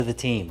the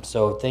team.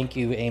 So thank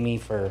you, Amy,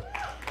 for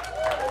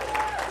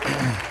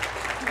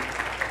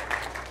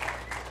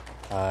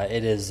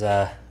it has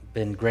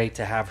been great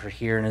to have her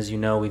here. And as you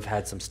know, we've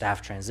had some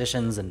staff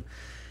transitions, and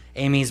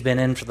Amy's been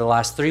in for the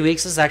last 3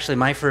 weeks. This is actually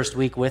my first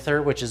week with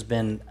her, which has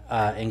been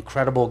an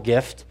incredible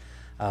gift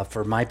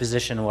for my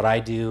position and what I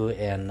do,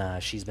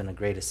 and she's been a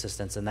great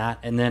assistance in that.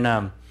 And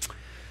then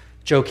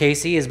Joe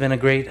Casey has been a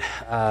great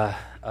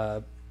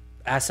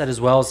asset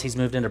as well, as he's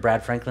moved into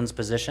Brad Franklin's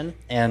position.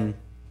 And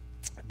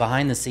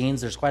behind the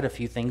scenes, there's quite a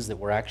few things that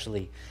we're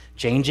actually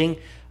changing.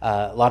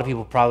 A lot of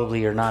people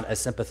probably are not as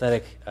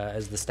sympathetic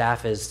as the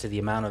staff is to the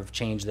amount of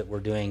change that we're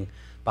doing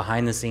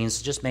behind the scenes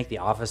to just make the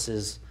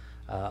offices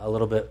a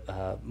little bit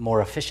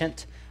more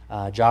efficient,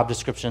 job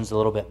descriptions a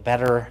little bit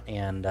better,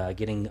 and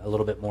getting a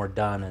little bit more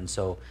done. And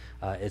so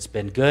it's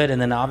been good.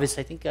 And then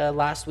obviously, I think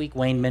last week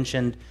Wayne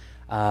mentioned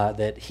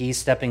that he's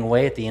stepping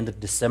away at the end of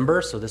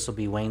December, so this will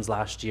be Wayne's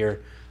last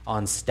year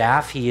on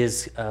staff. He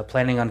is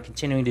planning on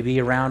continuing to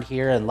be around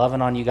here and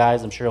loving on you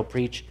guys. I'm sure he'll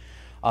preach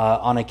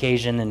on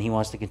occasion, and he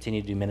wants to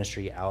continue to do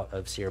ministry out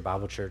of Sierra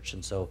Bible Church,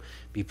 and so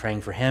be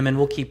praying for him, and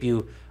we'll keep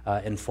you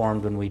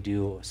informed when we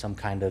do some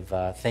kind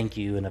of thank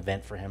you, an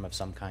event for him of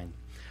some kind.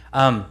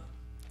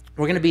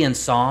 We're going to be in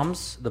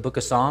Psalms, the book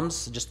of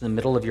Psalms, just in the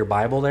middle of your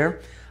Bible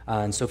there,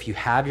 and so if you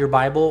have your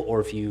Bible, or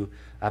if you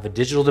have a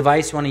digital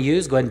device you want to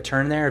use, go ahead and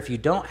turn there. If you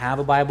don't have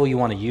a Bible, you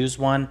want to use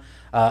one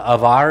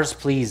of ours,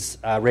 please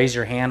raise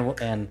your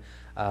hand, and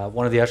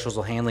one of the ushers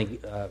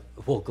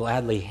will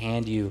gladly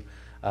hand you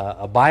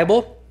a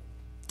Bible.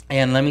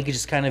 And let me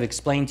just kind of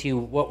explain to you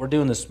what we're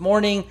doing this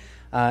morning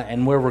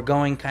and where we're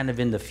going kind of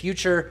in the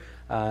future.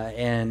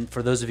 And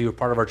for those of you who are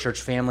part of our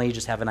church family, you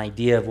just have an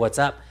idea of what's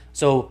up.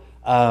 So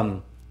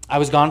I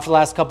was gone for the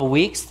last couple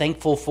weeks,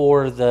 thankful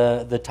for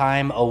the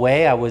time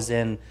away. I was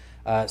in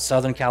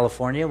Southern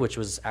California, which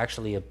was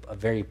actually a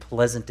very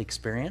pleasant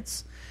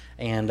experience.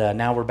 And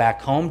now we're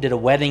back home. Did a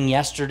wedding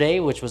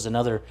yesterday, which was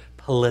another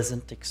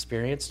pleasant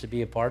experience to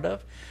be a part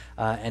of.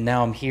 And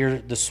now I'm here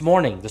this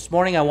morning. This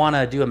morning I want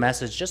to do a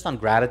message just on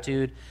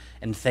gratitude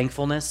and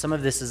thankfulness. Some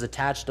of this is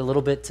attached a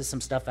little bit to some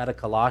stuff out of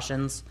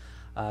Colossians.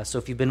 So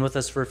if you've been with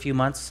us for a few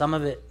months, some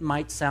of it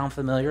might sound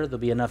familiar. There'll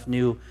be enough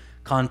new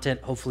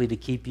content, hopefully, to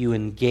keep you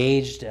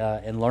engaged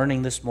in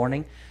learning this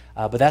morning.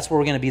 But that's where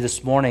we're going to be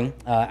this morning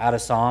out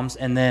of Psalms.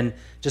 And then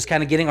just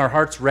kind of getting our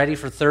hearts ready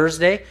for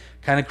Thursday.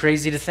 Kind of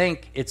crazy to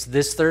think it's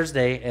this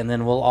Thursday, and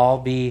then we'll all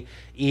be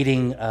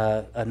eating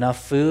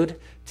enough food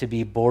to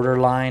be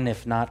borderline,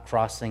 if not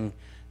crossing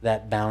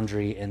that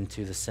boundary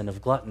into the sin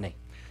of gluttony,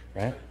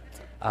 right?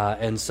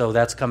 And so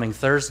that's coming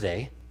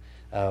Thursday,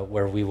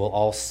 where we will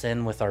all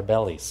sin with our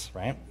bellies,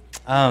 right?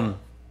 And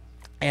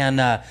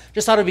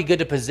just thought it would be good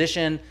to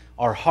position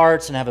our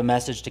hearts and have a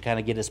message to kind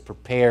of get us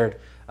prepared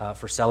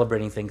for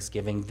celebrating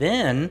Thanksgiving.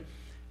 Then,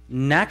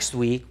 next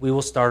week, we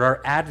will start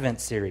our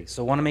Advent series.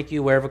 So I want to make you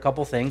aware of a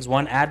couple things.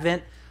 One,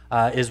 Advent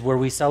is where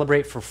we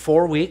celebrate for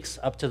 4 weeks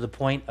up to the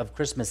point of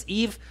Christmas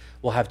Eve.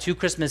 We'll have 2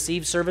 Christmas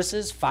Eve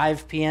services,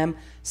 5 p.m.,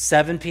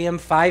 7 p.m.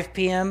 5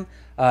 p.m.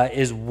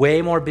 Is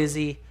way more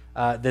busy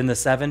than the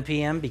 7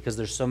 p.m. because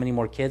there's so many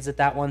more kids at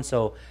that one.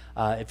 So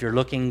if you're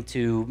looking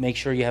to make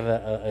sure you have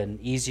an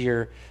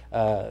easier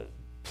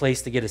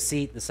place to get a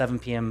seat, the 7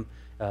 p.m.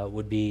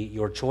 Would be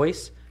your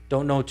choice.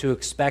 Don't know what to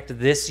expect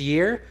this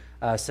year,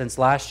 since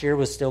last year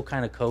was still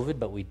kind of COVID,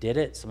 but we did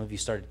it. Some of you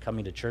started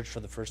coming to church for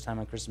the first time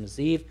on Christmas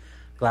Eve.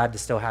 Glad to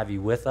still have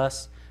you with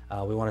us.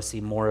 We want to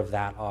see more of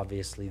that,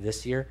 obviously,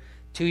 this year.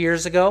 2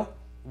 years ago,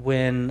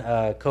 when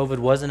COVID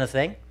wasn't a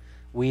thing,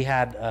 we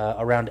had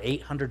around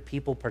 800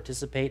 people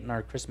participate in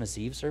our Christmas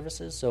Eve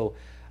services. So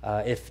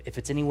if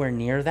it's anywhere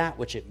near that,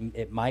 which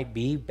it might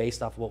be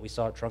based off of what we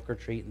saw at Trunk or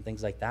Treat and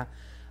things like that,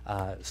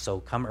 so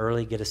come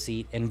early, get a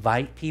seat,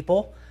 invite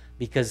people,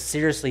 because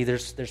seriously,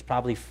 there's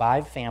probably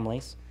 5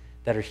 families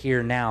that are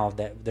here now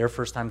that their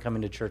first time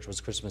coming to church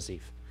was Christmas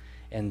Eve,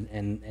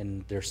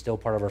 and they're still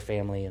part of our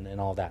family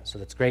and all that. So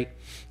that's great.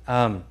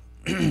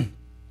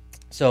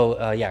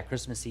 So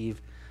Christmas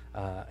Eve,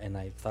 and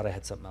I thought I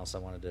had something else I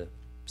wanted to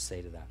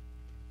say to that,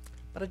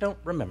 but I don't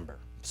remember.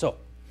 So,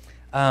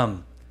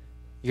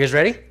 you guys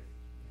ready?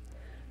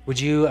 Would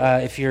you,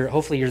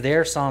 hopefully you're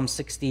there, Psalm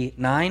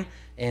 69,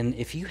 and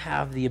if you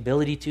have the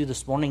ability to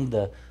this morning,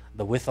 the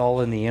withal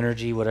and the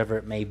energy, whatever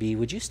it may be,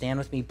 would you stand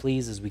with me,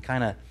 please, as we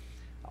kind of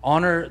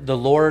honor the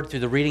Lord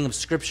through the reading of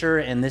Scripture?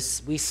 And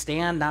this, we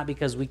stand not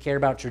because we care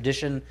about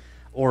tradition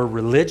or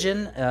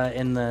religion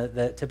in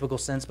the typical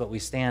sense, but we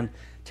stand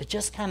to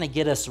just kind of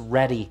get us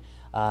ready.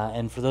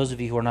 And for those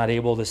of you who are not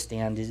able to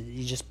stand,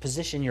 you just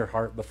position your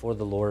heart before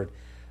the Lord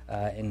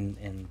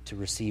and to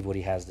receive what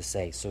he has to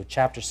say. So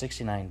chapter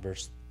 69,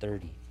 verse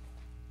 30.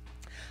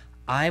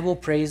 I will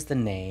praise the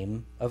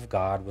name of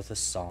God with a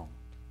song.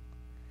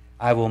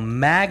 I will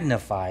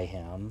magnify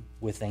him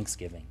with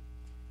thanksgiving.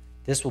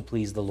 This will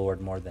please the Lord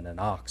more than an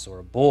ox or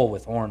a bull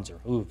with horns or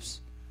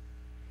hooves.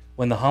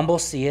 When the humble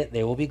see it,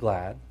 they will be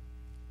glad.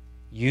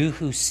 You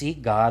who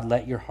seek God,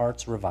 let your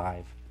hearts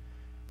revive.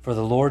 For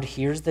the Lord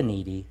hears the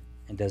needy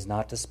and does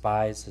not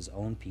despise his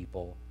own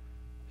people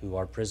who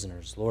are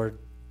prisoners. Lord,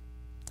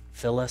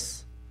 Fill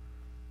us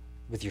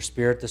with your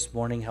Spirit this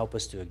morning. Help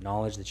us to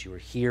acknowledge that you are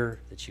here,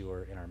 that you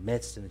are in our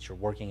midst, and that you're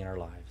working in our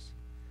lives.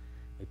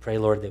 We pray,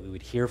 Lord, that we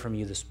would hear from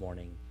you this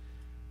morning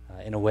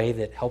in a way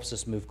that helps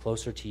us move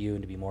closer to you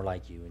and to be more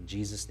like you. In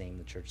Jesus' name,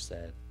 the church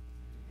said,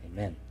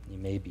 amen. You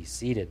may be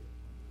seated.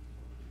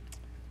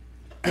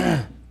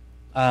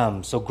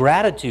 So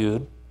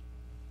gratitude,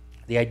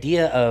 the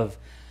idea of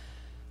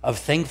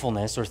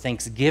thankfulness or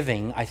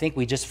thanksgiving, I think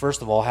we just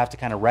first of all have to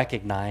kind of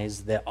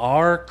recognize that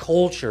our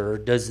culture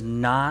does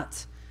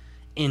not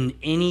in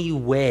any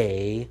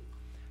way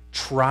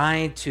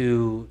try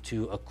to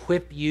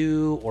equip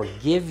you or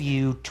give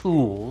you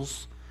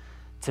tools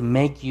to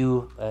make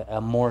you a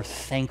more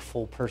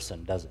thankful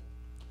person, does it?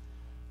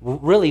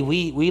 Really,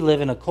 we live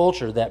in a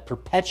culture that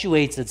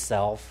perpetuates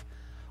itself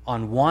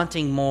on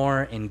wanting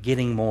more and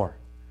getting more.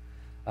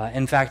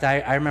 In fact,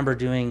 I remember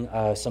doing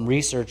some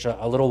research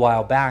a little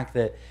while back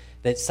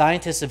that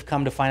scientists have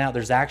come to find out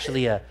there's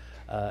actually an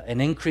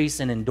increase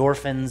in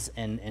endorphins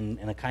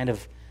and a kind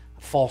of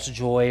false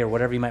joy, or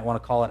whatever you might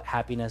want to call it,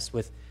 happiness,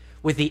 with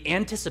the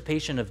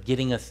anticipation of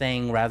getting a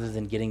thing rather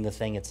than getting the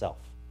thing itself.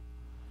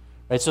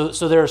 Right? So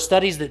there are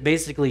studies that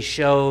basically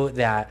show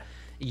that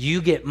you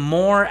get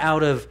more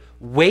out of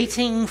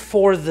waiting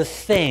for the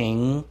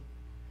thing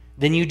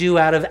than you do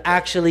out of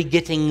actually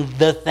getting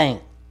the thing.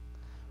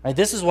 Right?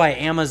 This is why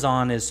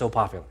Amazon is so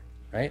popular,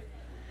 right?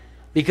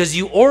 Because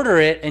you order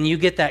it and you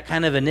get that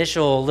kind of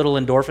initial little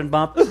endorphin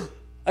bump.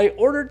 I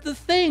ordered the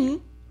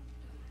thing.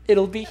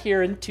 It'll be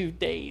here in 2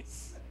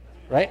 days,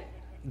 right?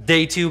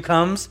 Day 2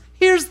 comes.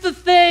 Here's the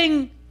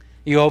thing.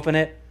 You open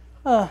it.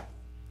 And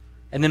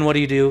then what do?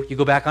 You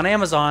go back on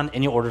Amazon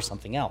and you order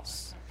something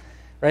else,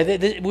 right?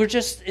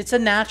 It's a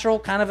natural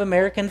kind of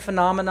American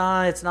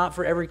phenomenon. It's not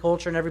for every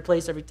culture and every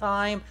place, every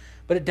time,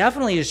 but it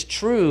definitely is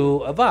true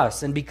of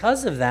us. And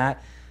because of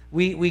that,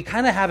 we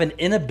kind of have an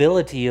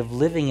inability of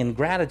living in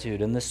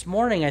gratitude. And this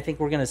morning, I think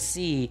we're going to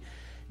see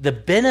the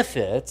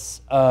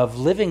benefits of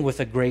living with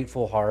a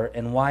grateful heart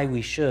and why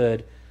we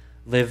should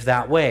live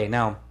that way.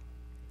 Now,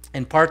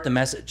 in part, the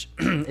message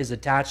is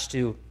attached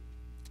to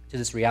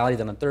this reality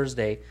that on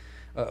Thursday,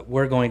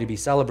 we're going to be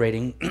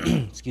celebrating,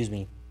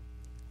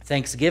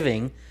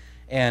 Thanksgiving,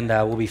 and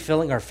we'll be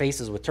filling our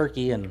faces with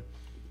turkey and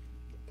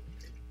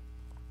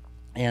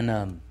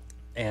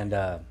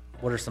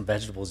what are some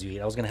vegetables you eat?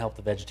 I was going to help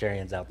the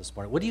vegetarians out this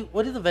morning.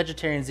 What do the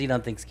vegetarians eat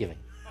on Thanksgiving?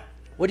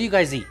 What do you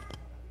guys eat?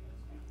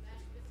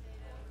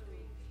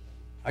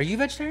 Are you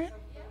vegetarian?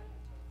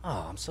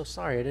 Oh, I'm so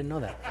sorry. I didn't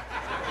know that.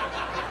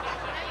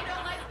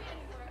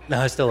 No,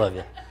 I still love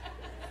you.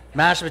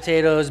 Mashed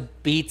potatoes,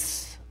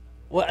 beets.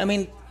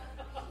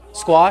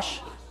 Squash?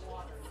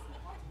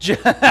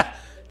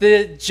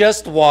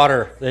 Just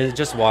water.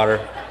 Just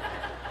water.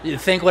 You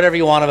think whatever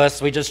you want of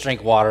us. We just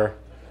drink water.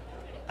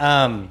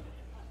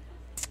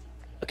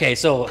 Okay,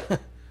 so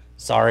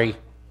sorry.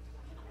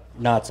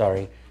 Not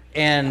sorry.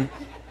 And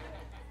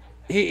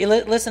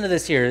listen to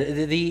this here.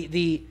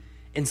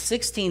 In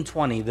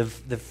 1620,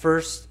 the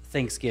first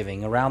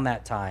Thanksgiving, around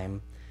that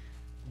time,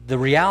 the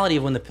reality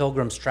of when the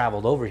Pilgrims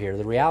traveled over here,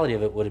 the reality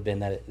of it would have been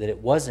that it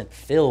wasn't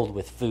filled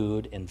with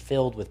food and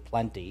filled with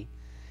plenty.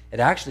 It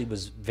actually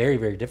was very,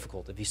 very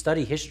difficult. If you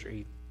study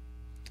history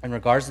in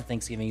regards to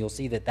Thanksgiving, you'll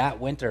see that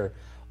winter,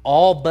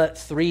 all but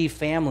 3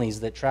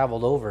 families that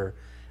traveled over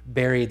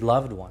buried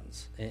loved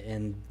ones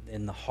in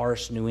the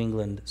harsh New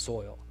England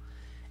soil.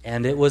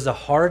 And it was a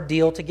hard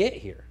deal to get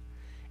here.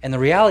 And the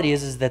reality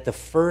is that the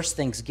first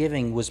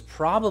Thanksgiving was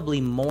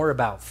probably more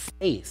about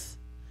faith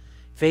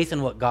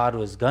in what God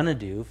was going to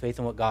do, faith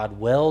in what God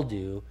will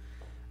do,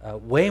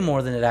 way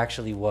more than it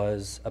actually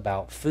was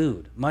about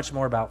food, much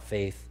more about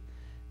faith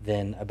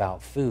than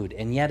about food.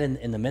 And yet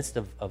in the midst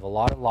of a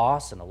lot of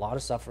loss and a lot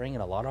of suffering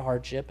and a lot of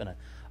hardship and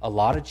a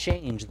lot of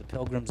change, the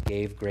Pilgrims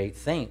gave great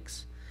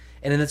thanks.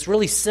 And it's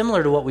really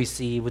similar to what we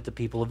see with the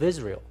people of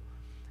Israel.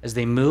 As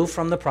they move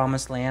from the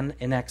promised land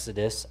in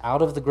Exodus,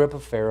 out of the grip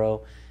of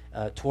Pharaoh,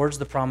 towards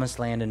the promised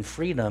land and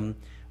freedom,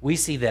 we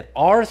see that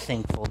our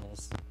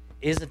thankfulness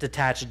isn't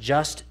attached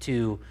just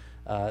to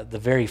the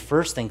very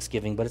first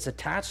Thanksgiving, but it's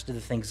attached to the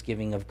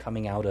Thanksgiving of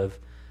coming out of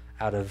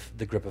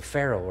the grip of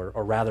Pharaoh,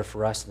 or rather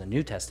for us in the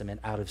New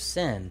Testament, out of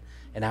sin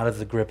and out of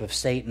the grip of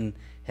Satan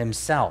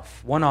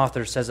himself. One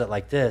author says it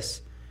like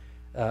this: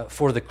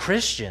 for the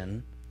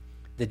Christian,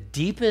 the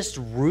deepest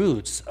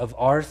roots of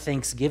our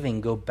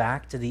thanksgiving go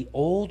back to the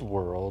old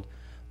world,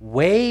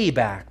 way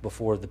back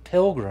before the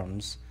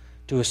Pilgrims,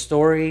 to a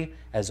story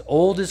as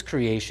old as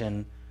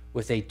creation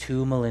with a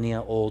 2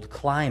 millennia old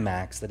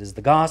climax that is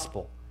the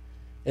gospel.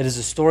 It is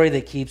a story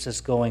that keeps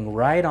us going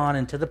right on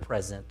into the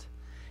present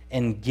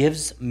and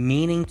gives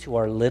meaning to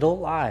our little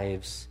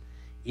lives,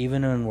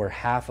 even when we're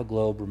half a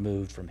globe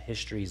removed from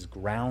history's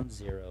ground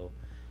zero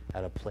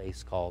at a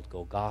place called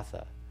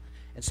Golgotha.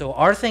 And so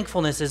our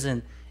thankfulness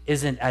isn't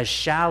as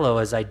shallow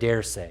as I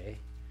dare say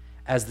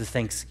as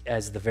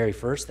the very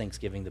first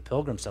Thanksgiving the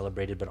Pilgrims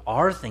celebrated, but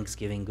our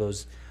thanksgiving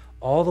goes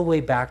all the way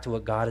back to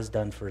what God has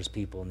done for his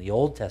people in the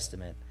Old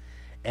Testament,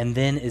 and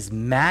then is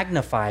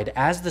magnified,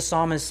 as the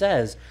psalmist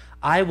says,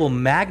 I will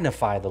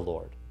magnify the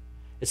Lord.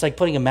 It's like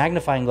putting a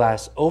magnifying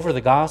glass over the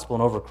gospel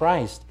and over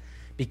Christ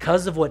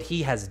because of what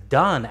he has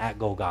done at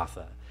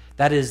Golgotha.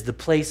 That is the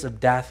place of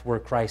death where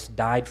Christ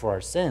died for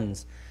our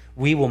sins.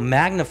 We will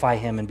magnify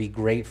him and be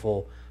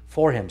grateful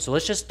for him. So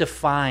let's just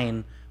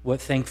define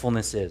what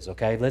thankfulness is,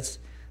 okay? Let's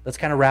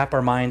kind of wrap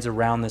our minds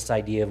around this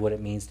idea of what it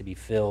means to be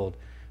filled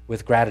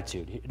with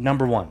gratitude.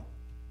 Number one,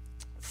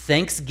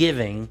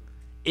 thanksgiving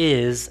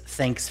is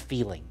thanks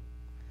feeling.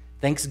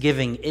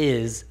 Thanksgiving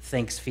is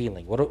thanks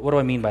feeling. What do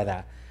I mean by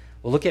that?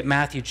 Well, look at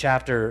Matthew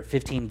chapter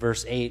 15,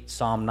 verse 8,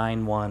 Psalm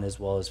 9:1, as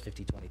well as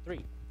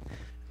 50:23.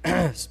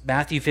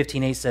 Matthew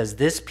 15:8 says,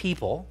 "This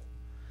people,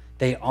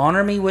 they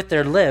honor me with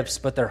their lips,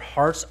 but their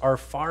hearts are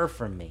far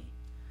from me."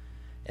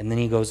 And then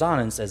he goes on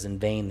and says, "In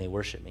vain they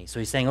worship me." So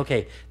he's saying,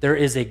 okay, there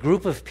is a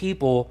group of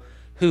people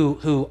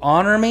who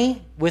honor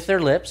me with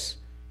their lips.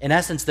 In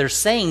essence, they're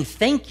saying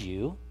thank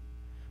you,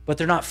 but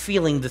they're not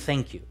feeling the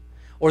thank you.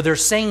 Or they're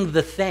saying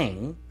the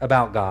thing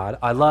about God.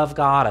 I love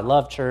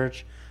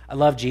church, I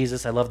love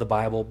Jesus, I love the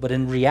Bible. But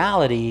in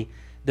reality,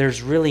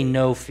 there's really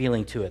no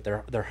feeling to it.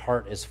 Their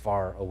heart is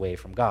far away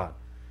from God.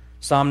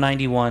 Psalm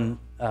 9:1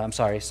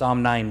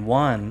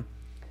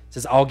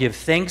 says, "I'll give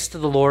thanks to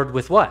the Lord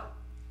with" what?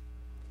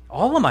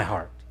 All of my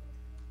heart.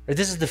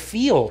 This is the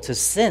feel, to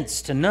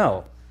sense, to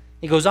know.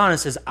 He goes on and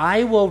says,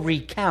 "I will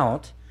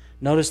recount."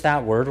 Notice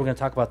that word. We're going to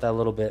talk about that a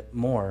little bit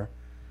more.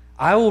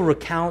 "I will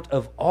recount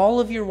of all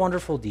of your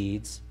wonderful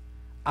deeds.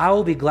 I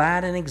will be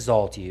glad and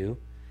exalt you.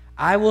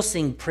 I will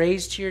sing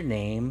praise to your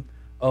name,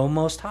 O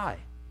Most High."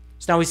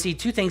 So now we see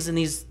two things in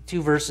these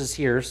two verses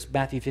here,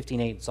 Matthew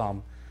 15:8 and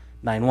Psalm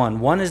 9:1.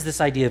 One is this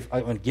idea of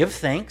I'm going to give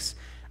thanks.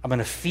 I'm going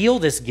to feel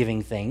this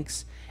giving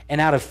thanks. And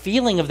out of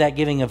feeling of that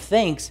giving of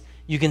thanks,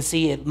 you can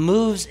see it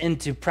moves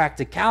into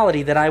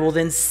practicality that I will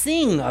then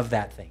sing of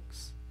that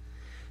thanks.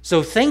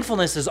 So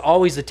thankfulness is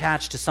always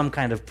attached to some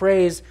kind of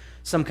praise,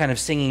 some kind of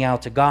singing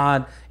out to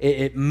God.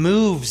 It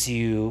moves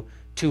you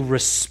to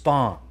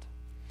respond.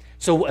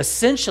 So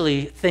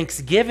essentially,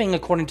 thanksgiving,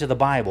 according to the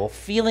Bible,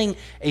 feeling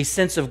a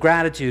sense of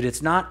gratitude,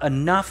 it's not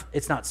enough,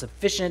 it's not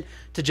sufficient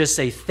to just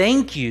say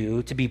thank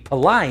you, to be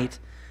polite,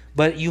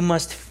 but you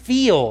must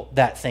feel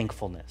that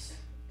thankfulness.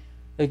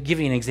 I'll give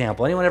you an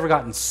example. Anyone ever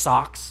gotten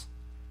socks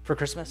for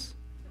Christmas?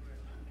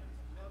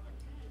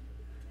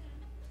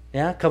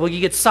 Yeah, a couple of you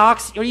get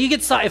socks, or you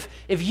get socks.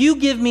 If you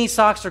give me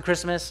socks for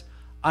Christmas,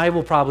 I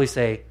will probably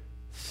say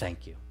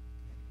thank you.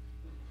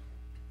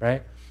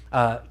 Right?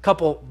 A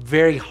couple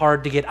very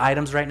hard to get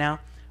items right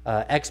now.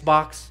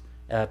 Xbox,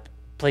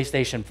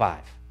 PlayStation 5.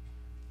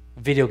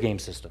 Video game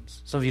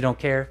systems. Some of you don't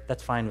care.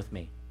 That's fine with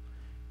me.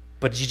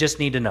 But you just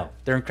need to know.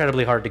 They're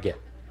incredibly hard to get.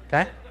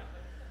 Okay?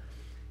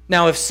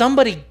 Now, if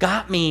somebody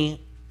got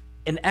me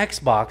an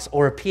Xbox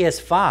or a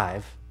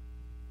PS5,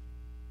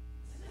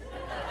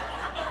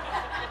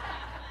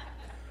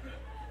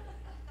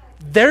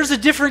 there's a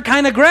different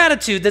kind of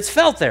gratitude that's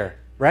felt there,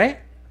 right?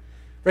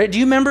 Right? Do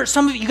you remember?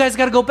 Some of you guys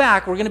got to go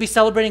back. We're going to be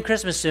celebrating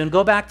Christmas soon.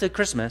 Go back to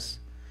Christmas.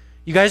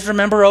 You guys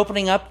remember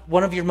opening up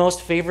one of your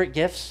most favorite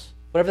gifts,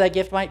 whatever that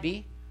gift might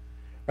be?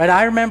 Right?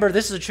 I remember,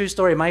 this is a true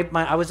story.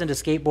 I was into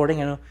skateboarding.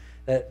 I know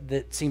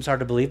that seems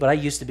hard to believe, but I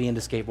used to be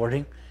into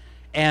skateboarding.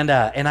 And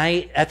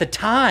I, at the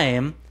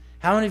time,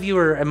 how many of you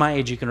are at my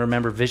age you can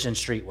remember Vision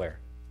Streetwear?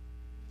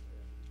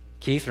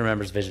 Keith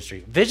remembers Vision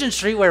Street. Vision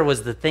Streetwear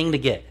was the thing to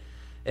get.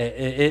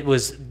 It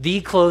was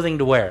the clothing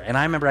to wear. And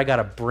I remember I got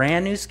a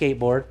brand new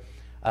skateboard,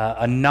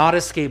 a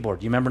Nautis skateboard.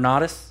 Do you remember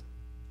Nautis?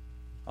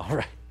 All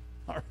right.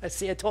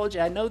 See, I told you,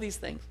 I know these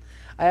things.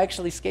 I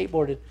actually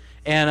skateboarded.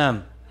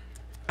 And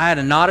I had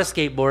a Nautis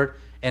skateboard,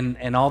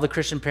 and all the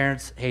Christian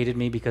parents hated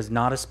me because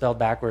Nautis spelled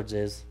backwards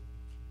is...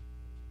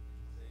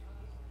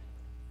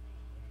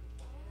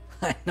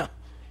 I know.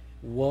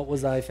 What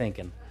was I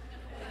thinking?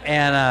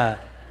 And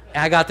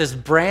I got this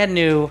brand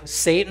new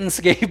Satan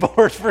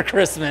skateboard for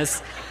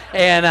Christmas,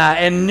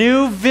 and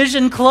new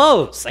Vision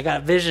clothes. I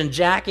got Vision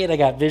jacket. I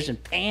got Vision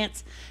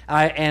pants.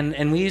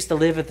 And we used to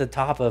live at the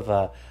top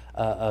of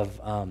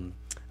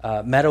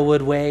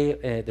Meadowwood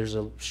Way. There's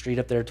a street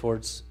up there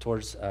towards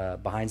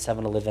behind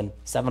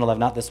 7-Eleven,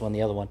 not this one,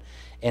 the other one.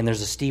 And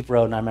there's a steep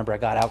road, and I remember I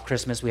got out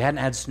Christmas. We hadn't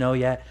had snow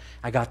yet.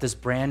 I got this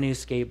brand new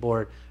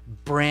skateboard,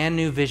 brand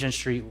new Vision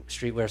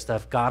streetwear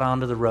stuff, got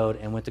onto the road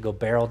and went to go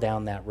barrel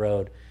down that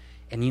road.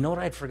 And you know what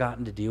I'd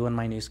forgotten to do on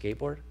my new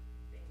skateboard?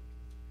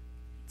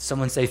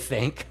 Someone say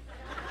think.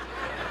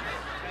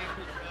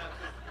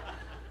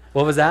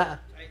 What was that?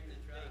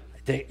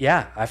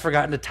 Yeah, I've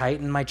forgotten to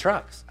tighten my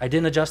trucks. I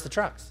didn't adjust the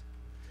trucks.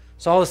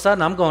 So all of a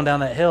sudden, I'm going down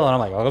that hill, and I'm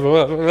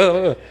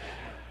like,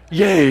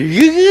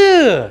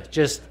 yeah.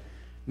 Just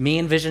me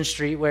and Vision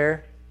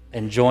Streetwear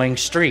enjoying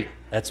street.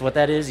 That's what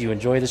that is. You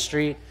enjoy the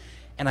street.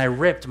 And I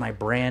ripped my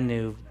brand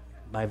new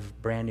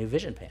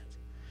Vision pants.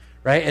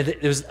 Right?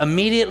 It was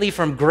immediately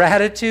from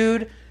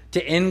gratitude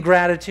to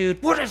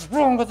ingratitude. What is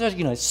wrong with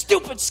this?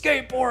 Stupid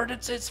skateboard.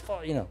 It's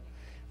fun.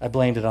 I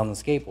blamed it on the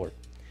skateboard.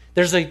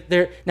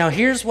 Now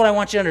here's what I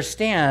want you to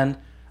understand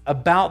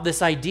about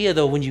this idea,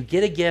 though. When you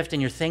get a gift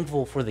and you're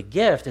thankful for the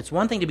gift, it's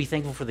one thing to be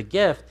thankful for the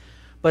gift,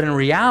 But in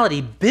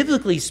reality,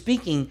 biblically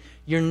speaking,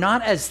 you're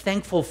not as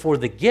thankful for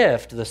the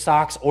gift, the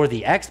socks or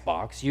the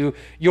Xbox.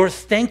 You're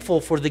thankful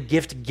for the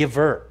gift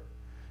giver,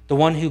 the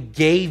one who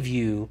gave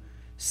you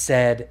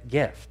said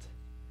gift,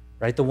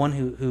 right? The one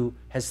who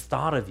has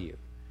thought of you.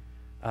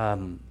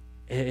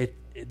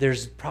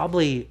 There's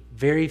probably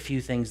very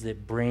few things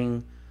that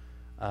bring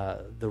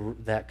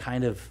that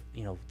kind of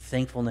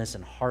thankfulness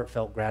and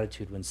heartfelt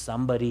gratitude when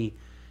somebody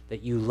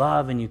that you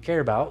love and you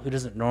care about, who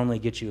doesn't normally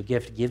get you a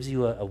gift, gives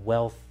you a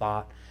well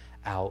thought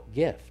out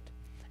gift.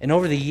 And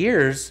over the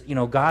years,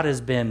 God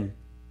has been,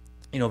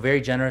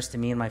 very generous to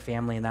me and my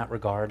family in that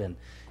regard.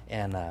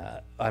 And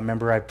I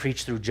remember I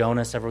preached through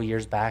Jonah several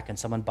years back, and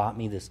someone bought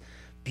me this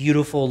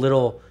beautiful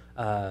little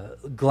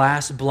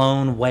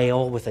glass-blown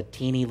whale with a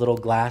teeny little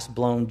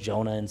glass-blown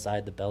Jonah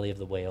inside the belly of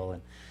the whale.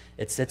 And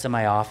it sits in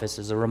my office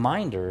as a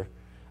reminder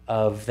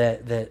of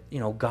that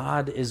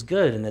God is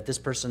good and that this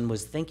person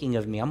was thinking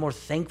of me. I'm more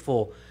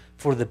thankful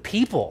for the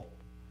people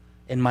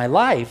in my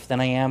life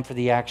than I am for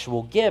the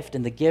actual gift.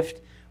 And the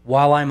gift,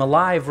 while I'm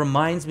alive,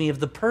 reminds me of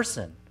the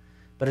person.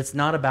 But it's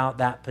not about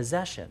that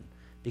possession,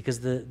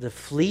 because the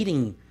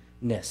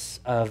fleetingness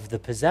of the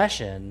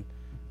possession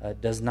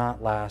does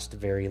not last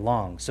very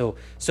long. So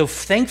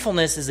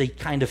thankfulness is a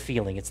kind of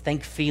feeling. It's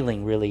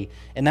feeling, really,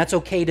 and that's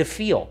okay to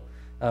feel.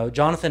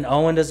 Jonathan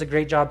Owen does a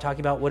great job talking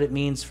about what it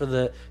means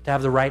to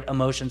have the right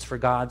emotions for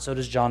God. So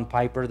does John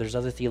Piper. There's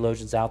other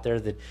theologians out there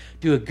that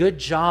do a good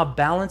job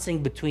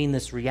balancing between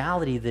this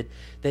reality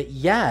that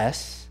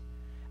yes,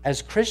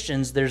 as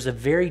Christians, there's a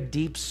very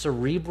deep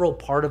cerebral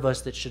part of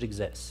us that should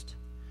exist,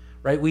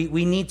 right?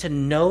 We need to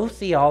know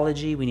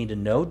theology. We need to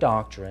know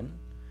doctrine,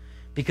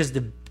 because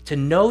to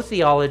know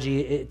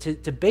theology,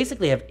 to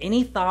basically have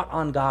any thought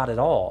on God at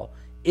all,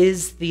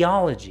 is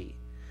theology.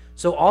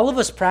 So all of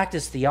us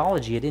practice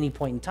theology at any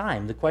point in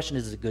time. The question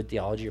is it good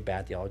theology or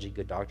bad theology,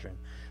 good doctrine,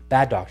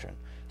 bad doctrine?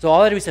 So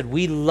all that we said,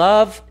 we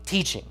love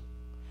teaching.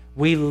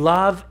 We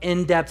love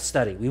in-depth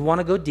study. We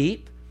want to go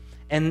deep,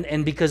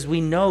 and because we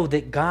know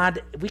that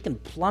God, we can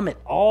plummet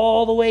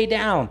all the way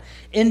down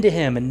into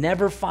him and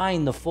never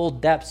find the full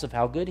depths of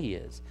how good he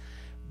is.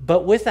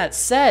 But with that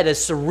said,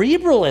 as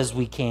cerebral as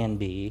we can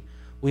be,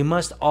 we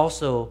must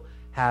also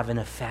have an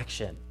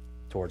affection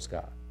towards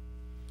God.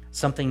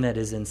 Something that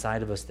is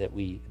inside of us that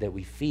we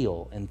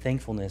feel, and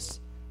thankfulness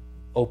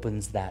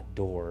opens that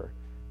door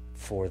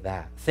for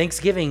that.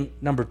 Thanksgiving,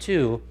 number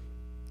 2,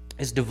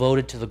 is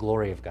devoted to the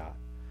glory of God.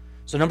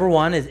 So number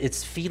 1 is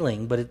it's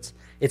feeling, but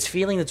it's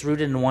feeling that's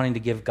rooted in wanting to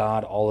give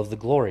God all of the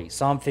glory.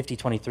 Psalm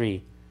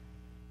 50:23,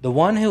 the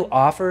one who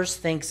offers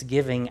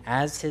thanksgiving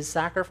as his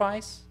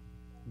sacrifice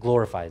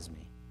glorifies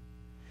me.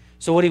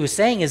 So what he was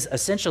saying is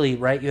essentially,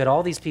 right, you had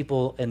all these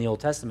people in the Old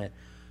Testament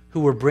who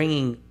were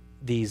bringing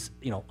these,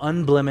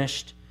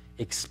 unblemished,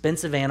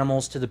 expensive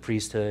animals to the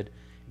priesthood.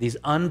 These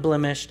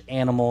unblemished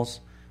animals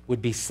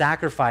would be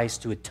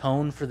sacrificed to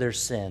atone for their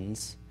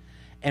sins.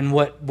 And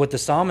what the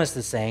psalmist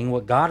is saying,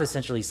 what God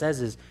essentially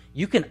says is,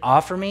 you can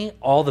offer me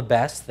all the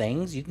best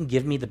things. You can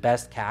give me the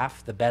best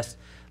calf, the best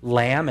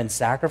lamb, and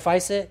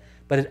sacrifice it,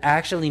 but it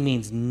actually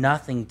means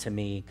nothing to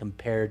me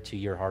compared to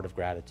your heart of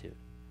gratitude.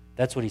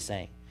 That's what he's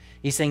saying.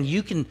 He's saying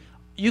you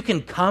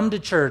can come to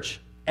church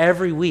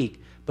every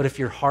week, but if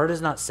your heart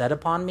is not set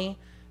upon me,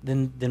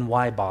 then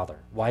why bother?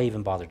 Why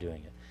even bother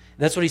doing it?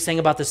 That's what he's saying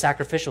about the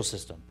sacrificial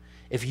system.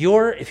 If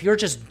you're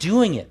just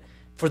doing it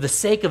for the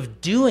sake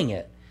of doing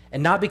it,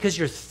 and not because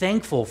you're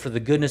thankful for the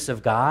goodness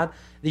of God,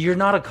 then you're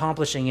not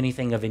accomplishing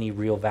anything of any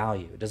real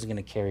value. It doesn't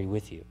going to carry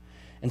with you.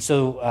 And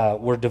so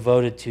we're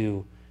devoted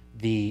to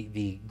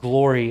the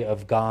glory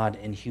of God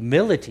and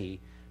humility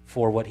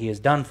for what he has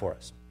done for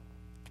us.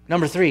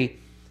 Number 3,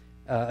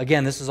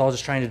 again, this is all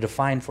just trying to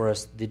define for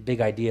us the big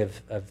idea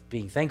of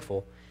being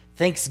thankful.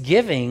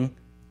 Thanksgiving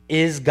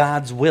is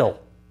God's will.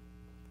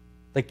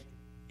 Like,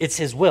 it's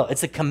his will.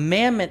 It's a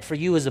commandment for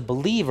you as a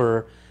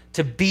believer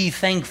to be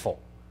thankful.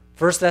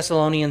 1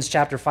 Thessalonians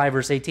chapter 5,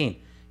 verse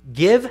 18.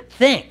 Give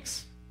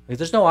thanks.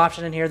 There's no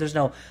option in here. There's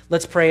no,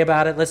 let's pray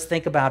about it, let's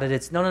think about it.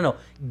 It's no.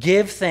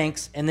 Give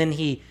thanks, and then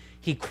he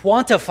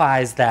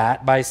quantifies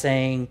that by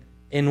saying,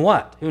 in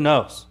what? Who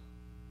knows?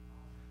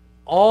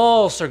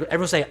 All circumstances.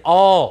 Everyone say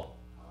all.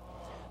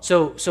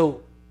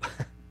 So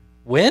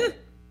when?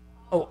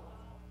 Oh,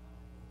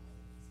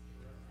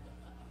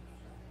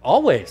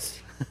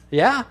 always.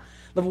 Yeah.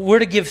 We're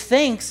to give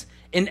thanks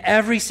in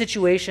every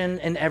situation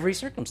and every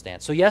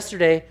circumstance. So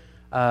yesterday,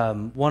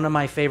 one of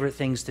my favorite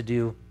things to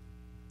do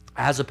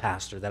as a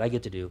pastor that I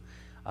get to do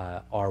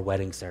are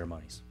wedding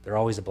ceremonies. They're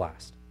always a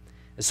blast.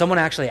 Someone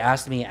actually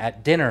asked me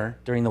at dinner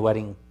during the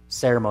wedding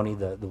ceremony,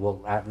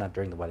 not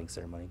during the wedding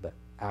ceremony, but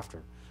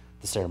after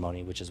the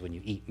ceremony, which is when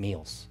you eat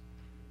meals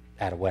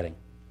at a wedding,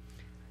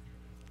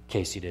 in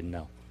case you didn't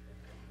know.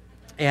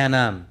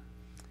 And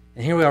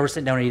here we are, we're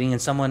sitting down eating,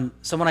 and someone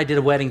I did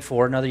a wedding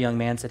for, another young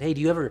man, said, hey, do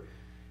you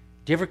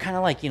ever kind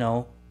of like,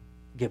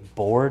 get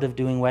bored of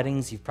doing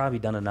weddings? You've probably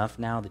done enough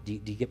now. Do you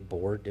get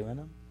bored doing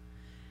them?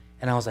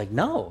 And I was like,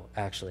 no,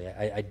 actually,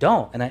 I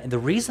don't. And the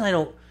reason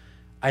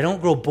I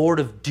don't grow bored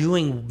of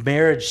doing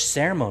marriage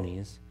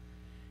ceremonies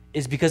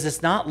is because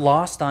it's not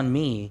lost on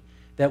me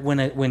that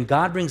when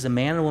God brings a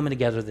man and a woman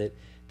together,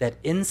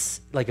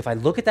 like if I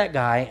look at that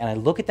guy and I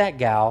look at that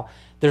gal,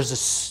 there's a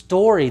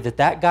story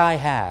that guy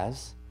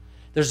has,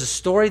 there's a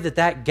story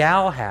that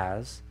gal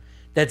has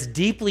that's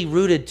deeply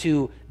rooted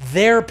to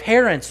their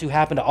parents who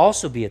happen to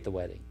also be at the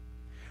wedding.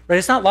 Right?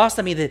 It's not lost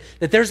on me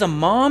that there's a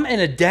mom and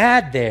a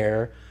dad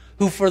there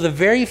who for the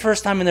very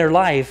first time in their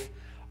life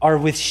are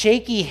with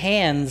shaky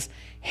hands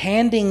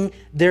handing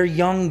their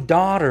young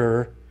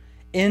daughter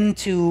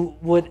into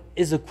what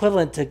is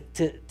equivalent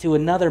to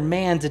another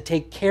man to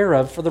take care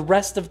of for the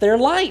rest of their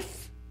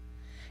life.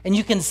 And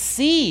you can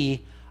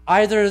see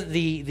either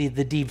the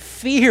deep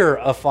fear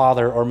a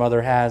father or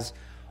mother has,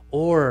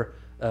 or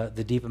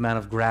the deep amount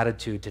of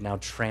gratitude to now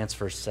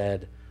transfer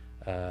said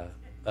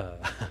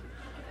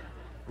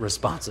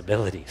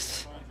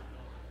responsibilities.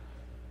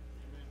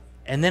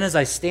 And then as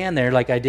I stand there, like I did